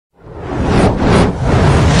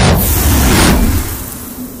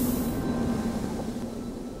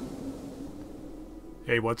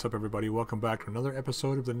Hey, what's up everybody? Welcome back to another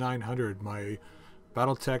episode of the 900, my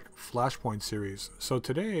Battletech Flashpoint series. So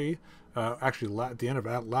today, actually at the end of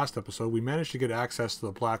that last episode, we managed to get access to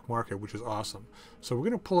the black market, which is awesome. So we're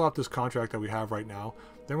going to pull out this contract that we have right now,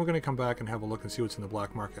 then we're going to come back and have a look and see what's in the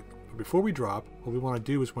black market. But before we drop, what we want to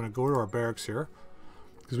do is we want to go to our barracks here,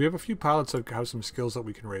 because we have a few pilots that have some skills that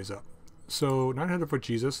we can raise up. So 900 foot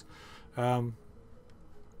Jesus, I'm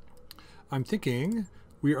thinking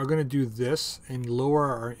we are going to do this and lower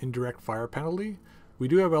our indirect fire penalty. We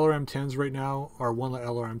do have LRM-10s right now, or one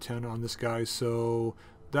LRM-10 on this guy, so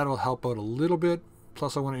that'll help out a little bit.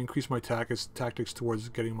 Plus I want to increase my tactics towards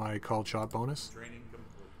getting my called shot bonus.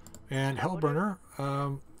 And Hellburner,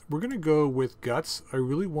 we're going to go with Guts. I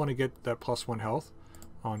really want to get that +1 health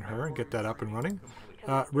on her and get that up and running.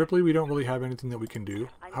 Ripley, we don't really have anything that we can do.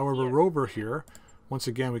 However, Rover here, once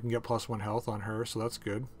again, we can get +1 health on her, so that's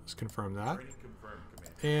good. Let's confirm that.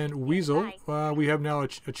 And Weasel, we have now a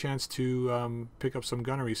chance to pick up some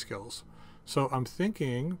gunnery skills. So I'm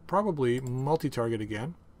thinking probably multi-target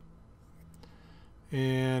again.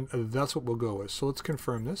 And that's what we'll go with. So let's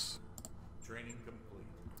confirm this. Training complete.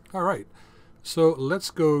 Alright. So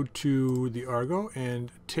let's go to the Argo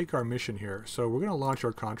and take our mission here. So we're going to launch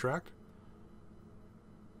our contract.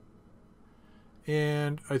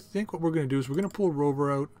 And I think what we're going to do is we're going to pull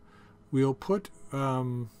Rover out. We'll put...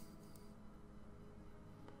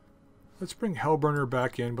 let's bring Hellburner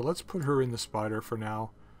back in, but let's put her in the Spider for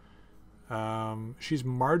now. She's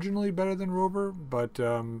marginally better than Rover, but,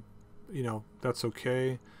 you know, that's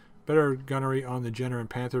okay. Better gunnery on the Jenner and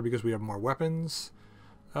Panther because we have more weapons.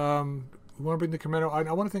 We want to bring the Commando. I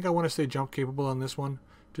want to stay jump capable on this one,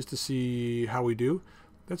 just to see how we do.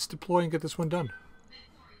 Let's deploy and get this one done.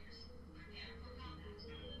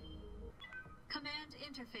 Command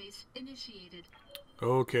interface initiated.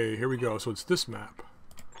 Okay, here we go. So it's this map.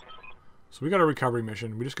 So we got a recovery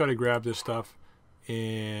mission. We just got to grab this stuff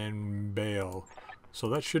and bail. So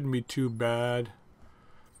that shouldn't be too bad.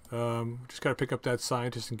 Just got to pick up that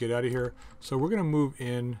scientist and get out of here. So we're going to move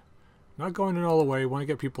in. Not going in all the way. Want to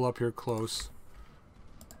get people up here close.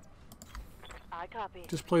 I copy.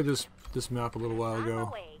 Just played this map a little while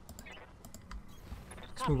ago.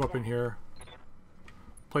 Let's move up in here.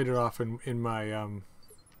 Played it off in my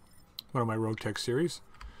one of my Roguetech series.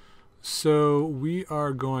 So we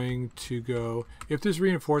are going to go, if there's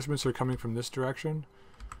reinforcements are coming from this direction,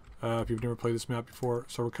 if you've never played this map before,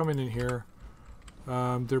 so we're coming in here.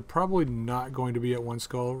 They're probably not going to be at one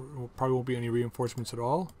skull, probably won't be any reinforcements at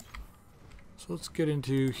all. So let's get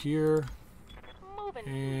into here,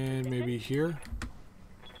 and maybe here.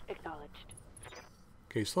 Acknowledged.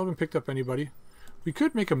 Okay, still haven't picked up anybody. We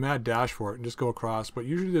could make a mad dash for it and just go across, but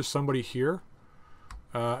usually there's somebody here,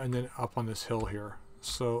 and then up on this hill here.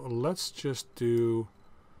 So let's just do...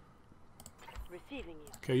 Receiving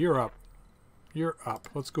you. Okay, you're up. You're up.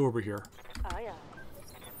 Let's go over here. Aye, aye.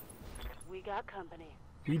 We got company.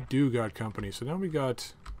 We do got company. So now we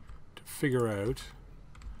got to figure out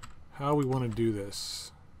how we want to do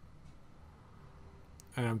this.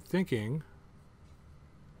 And I'm thinking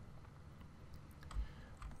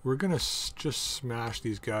we're going to just smash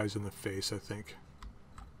these guys in the face, I think.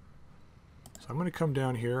 So I'm going to come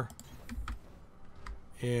down here.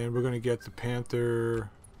 And we're going to get the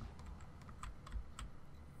Panther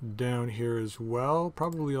down here as well.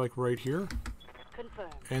 Probably like right here.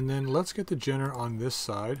 Confirmed. And then let's get the Jenner on this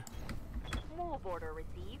side. Move order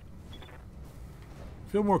received.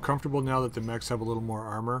 Feel more comfortable now that the mechs have a little more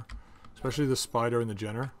armor. Especially the Spider and the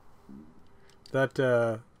Jenner. That,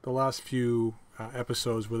 the last few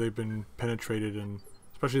episodes where they've been penetrated, and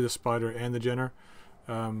especially the Spider and the Jenner,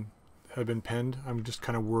 have been penned. I'm just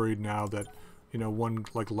kind of worried now that, you know, one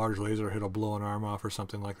like large laser hit will blow an arm off or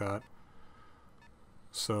something like that.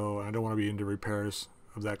 So I don't want to be into repairs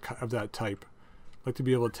of that type. I'd like to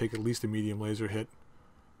be able to take at least a medium laser hit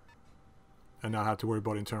and not have to worry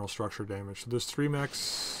about internal structure damage. So there's 3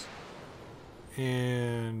 mechs,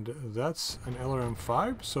 and that's an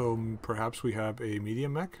LRM-5. So perhaps we have a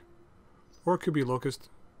medium mech, or it could be Locust.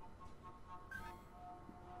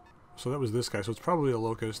 So that was this guy. So it's probably a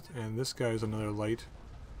Locust, and this guy is another light,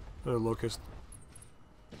 another Locust.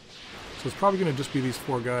 So it's probably going to just be these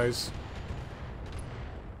 4 guys.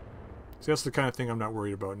 So that's the kind of thing I'm not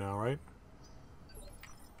worried about now, right?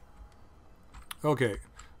 Okay,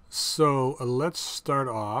 so let's start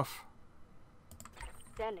off.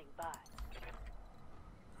 Standing by.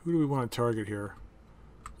 Who do we want to target here?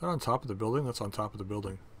 Is that on top of the building? That's on top of the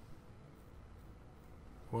building.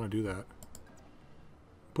 I want to do that.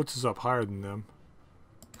 Puts us up higher than them.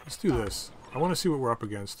 Let's do this. I want to see what we're up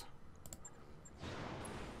against.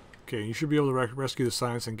 Okay, you should be able to rescue the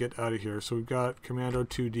science and get out of here. So we've got Commando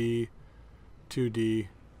 2D, 2D.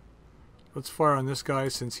 Let's fire on this guy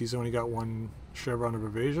since he's only got one chevron of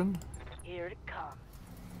evasion. Here it comes.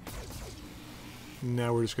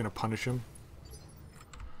 Now we're just going to punish him.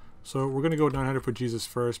 So we're going to go 900 for Jesus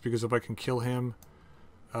first, because if I can kill him,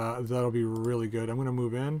 that'll be really good. I'm going to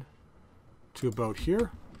move in to about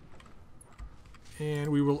here. And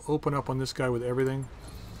we will open up on this guy with everything.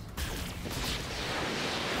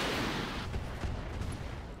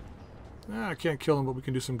 I can't kill him, but we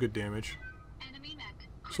can do some good damage. Enemy mech.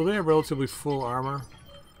 So they have relatively full armor,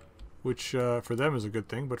 which for them is a good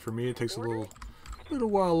thing, but for me it takes a little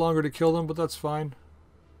while longer to kill them, but that's fine.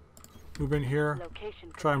 Move in here.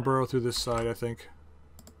 Location Try and confirmed. burrow through this side, I think.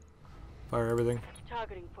 Fire everything.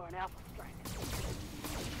 Targeting for an alpha strike.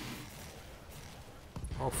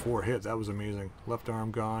 All 4 hit. That was amazing. Left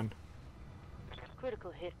arm gone.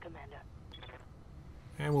 Critical hit, Commander.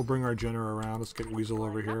 And we'll bring our Jenner around. Let's get Weasel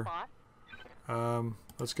over here.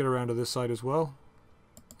 Let's get around to this side as well.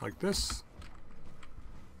 Like this.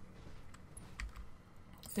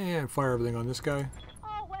 And fire everything on this guy.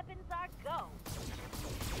 All weapons are go.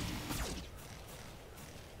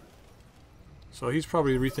 So he's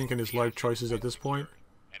probably rethinking his life choices at this point.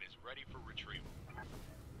 And is ready for retrieval.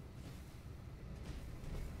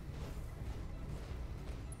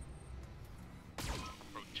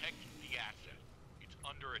 Protect the asset. It's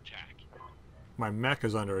under attack. My mech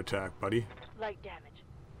is under attack, buddy. Light damage.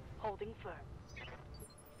 Holding firm.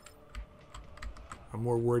 I'm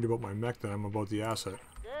more worried about my mech than I'm about the asset.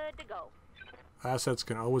 Good to go. Assets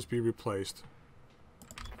can always be replaced.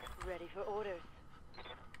 Ready for orders.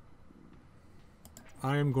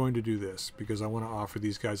 I am going to do this because I want to offer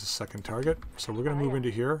these guys a second target. So we're going to move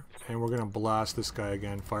into here and we're going to blast this guy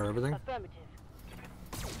again. Fire everything. Affirmative.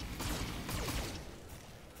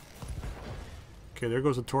 Okay, there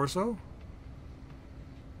goes the torso.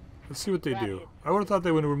 Let's see what they do. I would have thought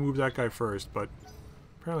they would have removed that guy first, but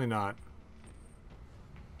apparently not.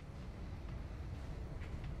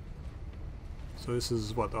 So this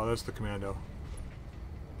is what? Oh, that's the commando.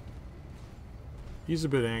 He's a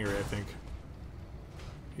bit angry, I think.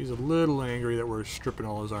 He's a little angry that we're stripping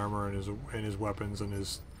all his armor and his weapons and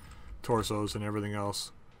his torsos and everything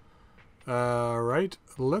else. Right,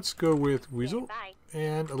 let's go with Weasel,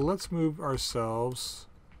 and let's move ourselves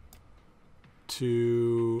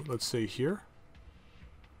to, let's say, here.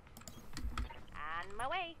 On my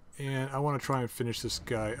way. And I want to try and finish this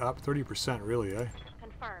guy up. 30% really, eh?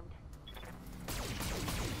 Confirmed.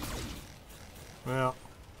 Well,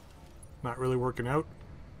 not really working out.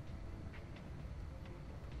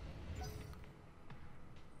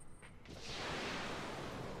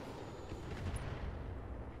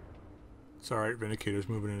 It's alright, Vindicator's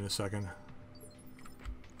moving in a second.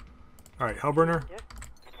 Alright, Hellburner.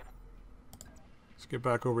 Let's get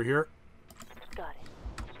back over here. Got it.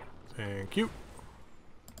 Thank you.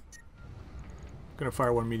 Gonna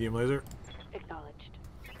fire one medium laser. Acknowledged.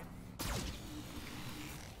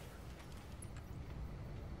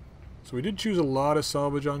 So we did choose a lot of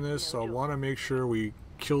salvage on this, so I want to make sure we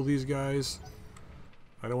kill these guys.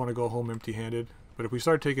 I don't want to go home empty-handed, but if we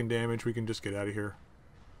start taking damage, we can just get out of here.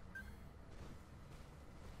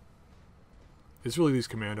 It's really these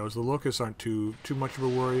commandos. The locusts aren't too much of a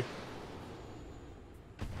worry.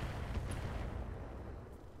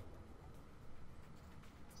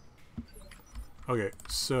 Okay,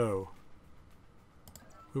 so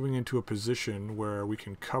moving into a position where we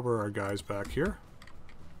can cover our guys back here.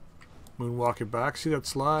 Moonwalk it back. See that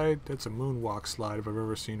slide? That's a moonwalk slide if I've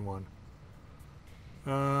ever seen one.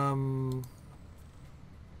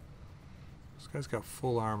 This guy's got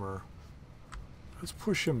full armor. Let's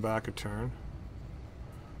push him back a turn.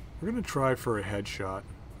 We're going to try for a headshot.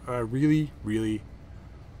 Really? Really?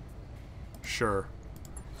 Sure.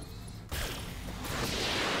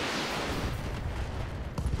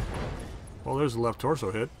 Well, there's the left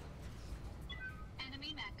torso hit.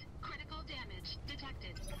 Enemy mech. Critical damage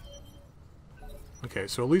detected. Okay,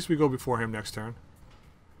 so at least we go before him next turn.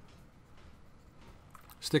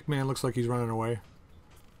 Stickman looks like he's running away.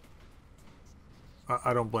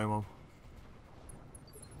 I don't blame him.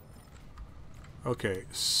 Okay,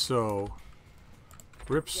 so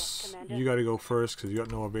Rips, Yes, Commander. you got to go first because you got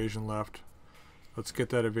no evasion left. Let's get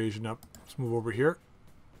that evasion up. Let's move over here.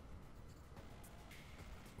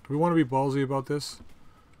 Do we want to be ballsy about this?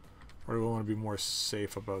 Or do we want to be more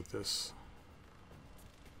safe about this?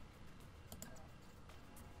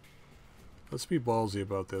 Let's be ballsy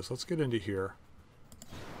about this. Let's get into here.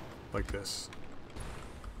 Like this.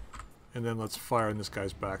 And then let's fire in this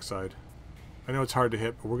guy's backside. I know it's hard to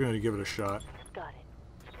hit, but we're going to give it a shot. Got it.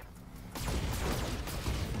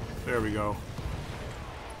 There we go.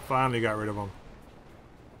 Finally got rid of him.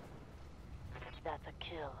 That's a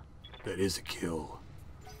kill. That is a kill.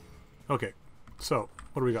 Okay, so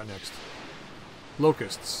what do we got next?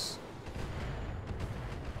 Locusts.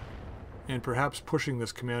 And perhaps pushing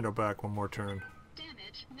this commando back one more turn.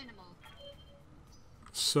 Damage minimal.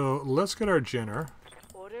 So let's get our Jenner.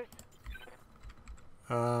 Orders?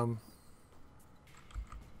 Let's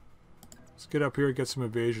get up here, get some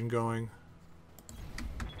evasion going.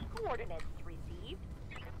 Coordinates received.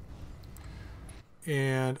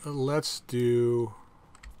 And let's do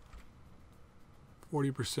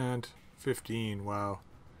 40%, 15, wow,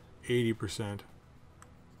 80%.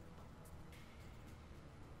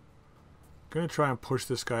 Gonna try and push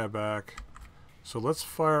this guy back. So let's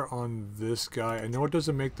fire on this guy. I know it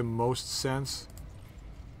doesn't make the most sense,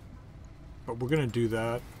 but we're gonna do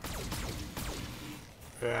that.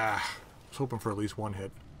 Ah, I was hoping for at least one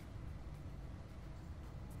hit.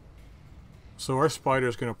 So our spider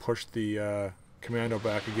is gonna push the commando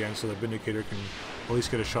back again, so the Vindicator can at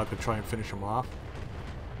least get a shot to try and finish him off.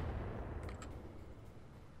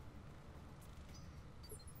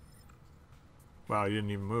 Wow, he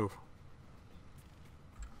didn't even move.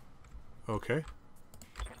 Okay.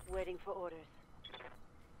 Waiting for orders.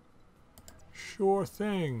 Sure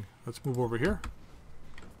thing. Let's move over here.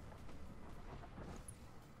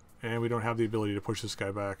 And we don't have the ability to push this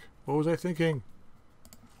guy back. What was I thinking?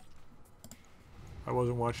 I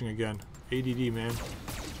wasn't watching again. ADD, man.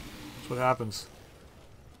 That's what happens.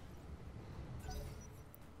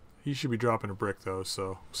 He should be dropping a brick, though, so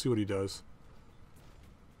we'll see what he does.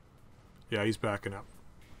 Yeah, he's backing up.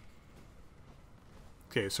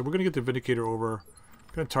 Okay, so we're going to get the Vindicator over.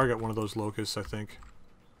 Going to target one of those locusts, I think.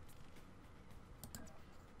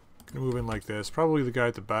 Going to move in like this. Probably the guy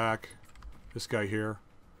at the back. This guy here.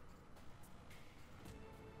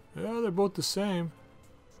 Yeah, they're both the same.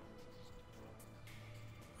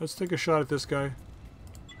 Let's take a shot at this guy.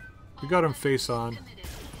 We got him face on.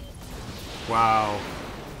 Wow.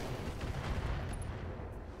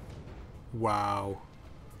 Wow.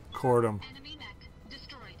 Cored him. Enemy mech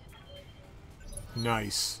destroyed.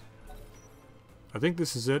 Nice. I think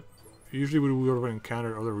this is it. Usually we would have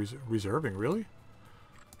encountered other reserving. Really?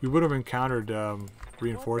 We would have encountered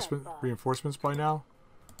reinforcements by now.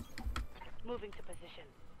 Moving to position.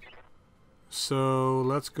 So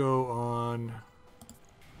let's go on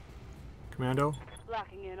commando.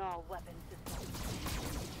 Locking in all weapon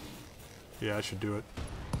systems. Yeah, I should do it.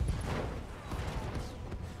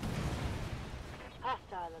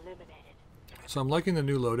 Hostile eliminated. So I'm liking the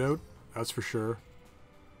new loadout, that's for sure.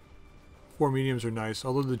 4 mediums are nice,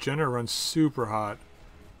 although the Jenner runs super hot.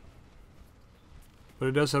 But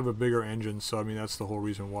it does have a bigger engine, so I mean that's the whole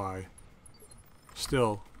reason why.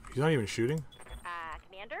 Still, he's not even shooting?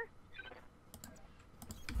 Commander?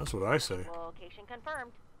 That's what I say. Location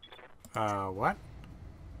confirmed. What?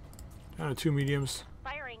 Down to 2 mediums.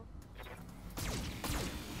 Firing.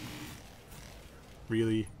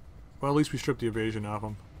 Really? Well, at least we stripped the evasion off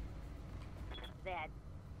him. That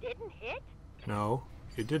didn't hit? No,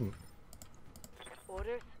 it didn't.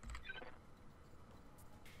 Orders?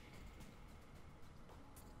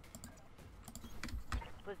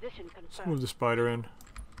 Position Let's confirmed. move the spider in.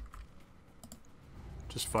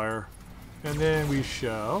 Just fire. And then we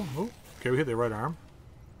shall... Oh, okay, we hit the right arm.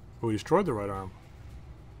 Oh, we destroyed the right arm.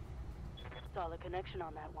 Solid connection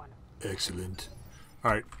on that one. Excellent.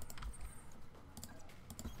 Alright.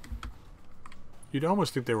 You'd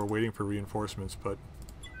almost think they were waiting for reinforcements, but...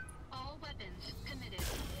 All weapons committed.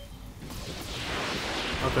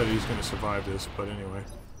 Not that he's going to survive this, but anyway.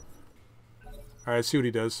 Alright, see what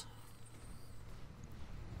he does.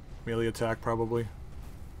 Melee attack, probably.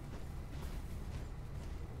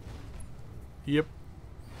 Yep.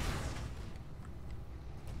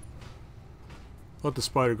 Let the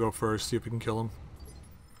spider go first, see if we can kill him.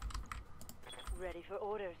 Ready for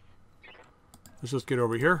orders. Let's just get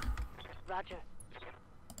over here. Roger.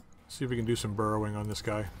 See if we can do some burrowing on this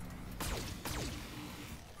guy.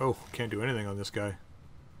 Oh, can't do anything on this guy.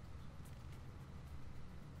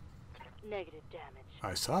 Negative damage.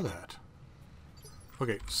 I saw that.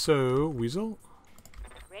 Okay, so Weasel.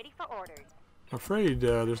 Ready for orders. I'm afraid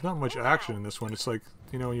there's not much action in this one. It's like,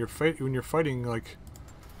 you know, when you're fighting like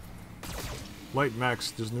light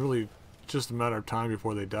mechs, there's really just a matter of time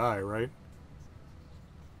before they die, right?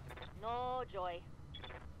 No joy.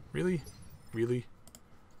 Really? Really?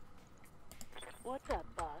 What's up,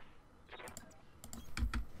 boss?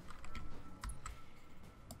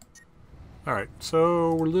 Alright,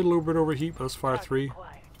 so we're a little bit overheat, but let's fire Target 3.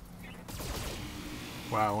 acquired.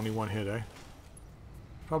 Wow, only 1 hit, eh?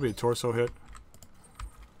 Probably a torso hit.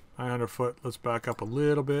 900 foot. Let's back up a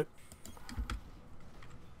little bit.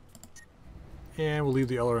 And we'll leave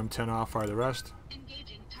the LRM-10 off, fire the rest.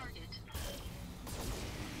 Engaging target.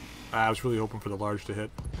 I was really hoping for the large to hit.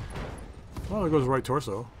 Well, there goes the right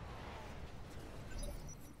torso.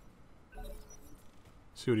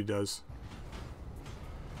 See what he does.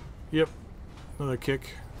 Yep. Another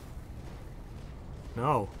kick.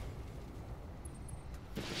 No.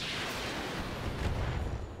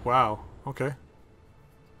 Wow. Okay.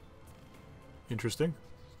 Interesting.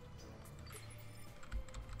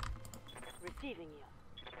 Receiving you.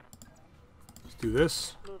 Let's do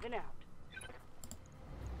this. Moving out.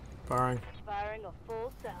 Firing. Firing a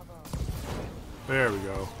full salvo. There we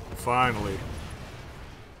go. Finally.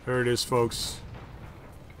 There it is, folks.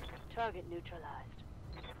 Target neutralized.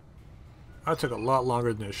 That took a lot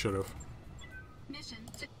longer than it should have. Mission.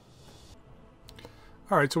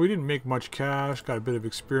 Alright, so we didn't make much cash. Got a bit of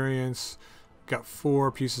experience. Got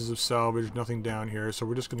 4 pieces of salvage. Nothing down here. So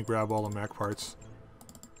we're just going to grab all the mech parts.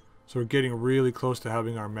 So we're getting really close to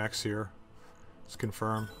having our mechs here. Let's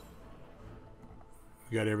confirm.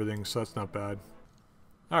 We got everything, so that's not bad.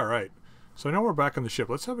 Alright. So now we're back on the ship.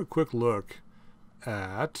 Let's have a quick look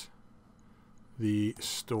at the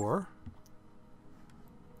store.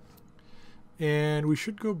 And we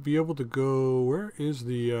should be able to go... Where is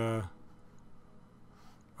the...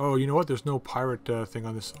 Oh, you know what? There's no pirate thing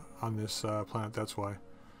on this planet. That's why.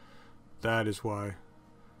 That is why.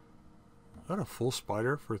 Is that a full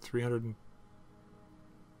spider for 300?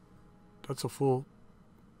 That's a full...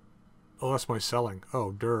 Oh, that's my selling.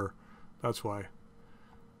 Oh, that's why.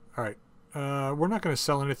 Alright. We're not going to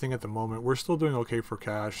sell anything at the moment. We're still doing okay for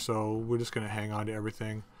cash, so we're just going to hang on to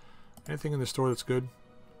everything. Anything in the store that's good?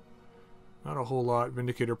 Not a whole lot.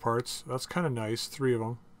 Vindicator parts. That's kind of nice. 3 of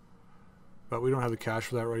them. But we don't have the cash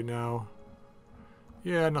for that right now.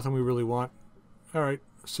 Yeah, nothing we really want. Alright,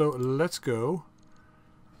 so let's go.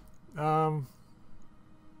 Let's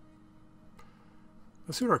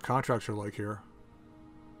see what our contracts are like here.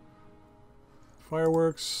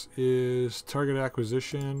 Fireworks is target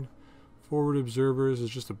acquisition. Forward observers is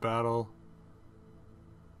just a battle.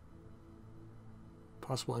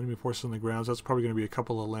 Possible enemy forces on the grounds. That's probably going to be a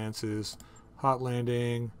couple of lances. Hot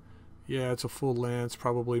landing. Yeah, it's a full lance.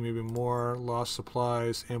 Probably maybe more. Lost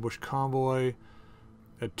supplies. Ambush convoy.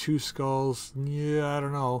 At 2 skulls. Yeah, I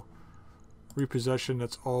don't know. Repossession.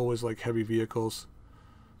 That's always like heavy vehicles.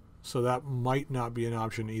 So that might not be an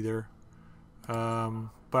option either.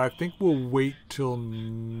 But I think we'll wait till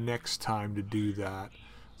next time to do that.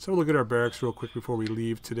 Let's have a look at our barracks real quick before we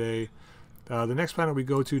leave today. The next planet we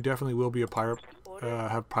go to definitely will be a pirate,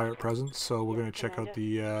 have pirate presence. So we're going to check out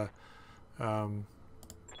the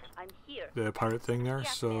pirate thing there.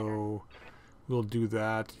 So we'll do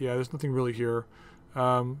that. Yeah, there's nothing really here.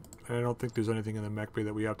 And I don't think there's anything in the mech bay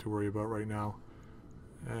that we have to worry about right now.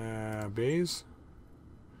 Bays?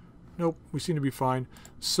 Nope, we seem to be fine.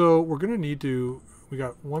 So we're going to need to... We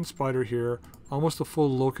got 1 spider here, almost a full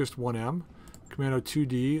Locust 1M. Commando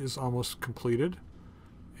 2D is almost completed.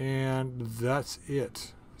 And that's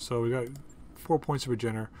it. So we got 4 points of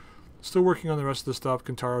Regener. Still working on the rest of the stuff.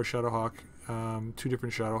 Kentaro, Shadowhawk, 2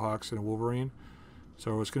 different Shadowhawks and a Wolverine.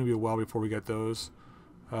 So it's going to be a while before we get those.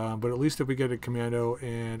 But at least if we get a Commando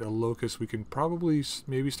and a Locust, we can probably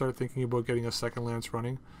maybe start thinking about getting a 2nd Lance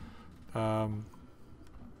running.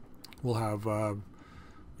 We'll have,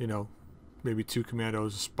 you know, maybe 2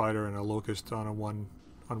 Commandos, a Spider, and a Locust on one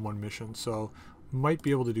mission. So might be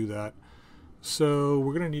able to do that. So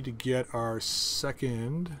we're going to need to get our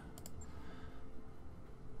 2nd...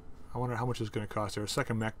 I wonder how much it's going to cost there.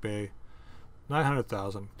 2nd mech bay.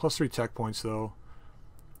 900,000. Plus 3 tech points, though.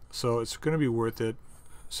 So it's going to be worth it.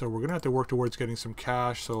 So we're going to have to work towards getting some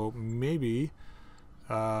cash. So maybe...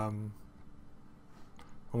 when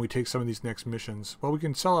we take some of these next missions, well, we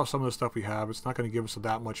can sell off some of the stuff we have. It's not going to give us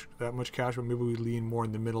that much cash, but maybe we lean more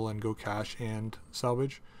in the middle and go cash and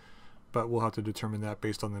salvage. But we'll have to determine that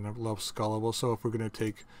based on the level of skull level. So if we're going to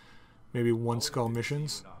take maybe 1 skull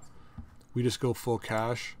missions, we just go full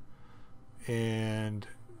cash, and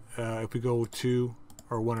if we go 2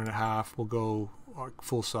 or 1.5, we'll go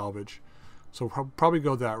full salvage. So we'll probably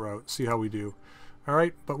go that route. See how we do. All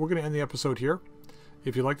right, but we're going to end the episode here.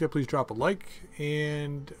 If you liked it, please drop a like,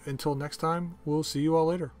 and until next time, we'll see you all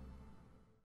later.